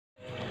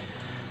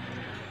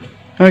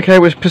Okay,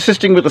 we're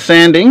persisting with the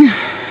sanding.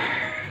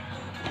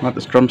 Like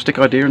this drumstick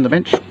idea in the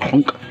bench.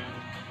 Clonk.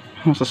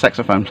 What's the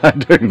saxophone player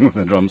doing with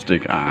the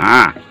drumstick?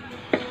 Ah!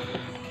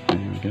 There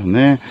we go on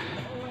there.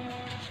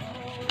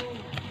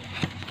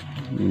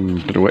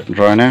 Bit of wet and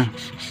dry now.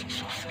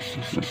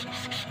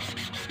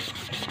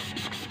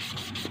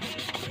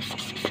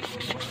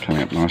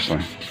 Coming up nicely.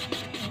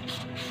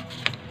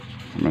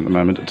 At the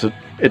moment,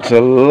 it's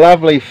a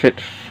lovely fit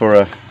for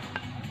a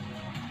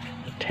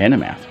tenor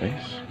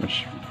mouthpiece,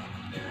 which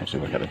obviously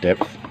work out the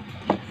depth.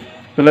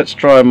 But let's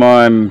try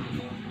my,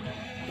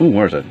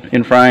 where is it?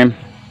 In frame.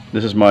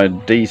 This is my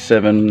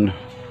D7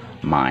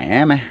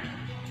 Miami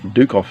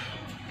Dukoff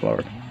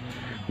Florida,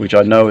 which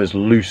I know is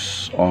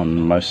loose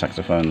on most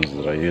saxophones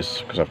that I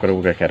use because I've got to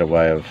work out a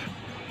way of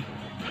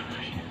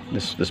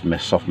this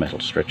soft metal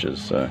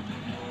stretches. So,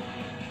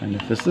 and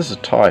if this is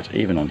tight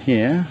even on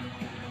here,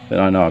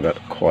 then I know I've got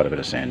quite a bit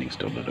of sanding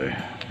still to do.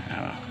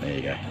 Oh, there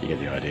you go, you get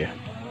the idea.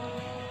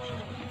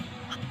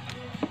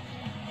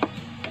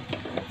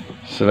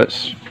 So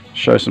let's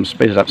show some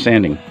speeded up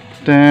sanding.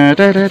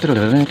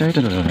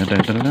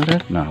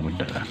 No, I wouldn't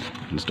do that.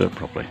 Let's do it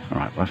properly.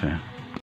 Alright, bye for now.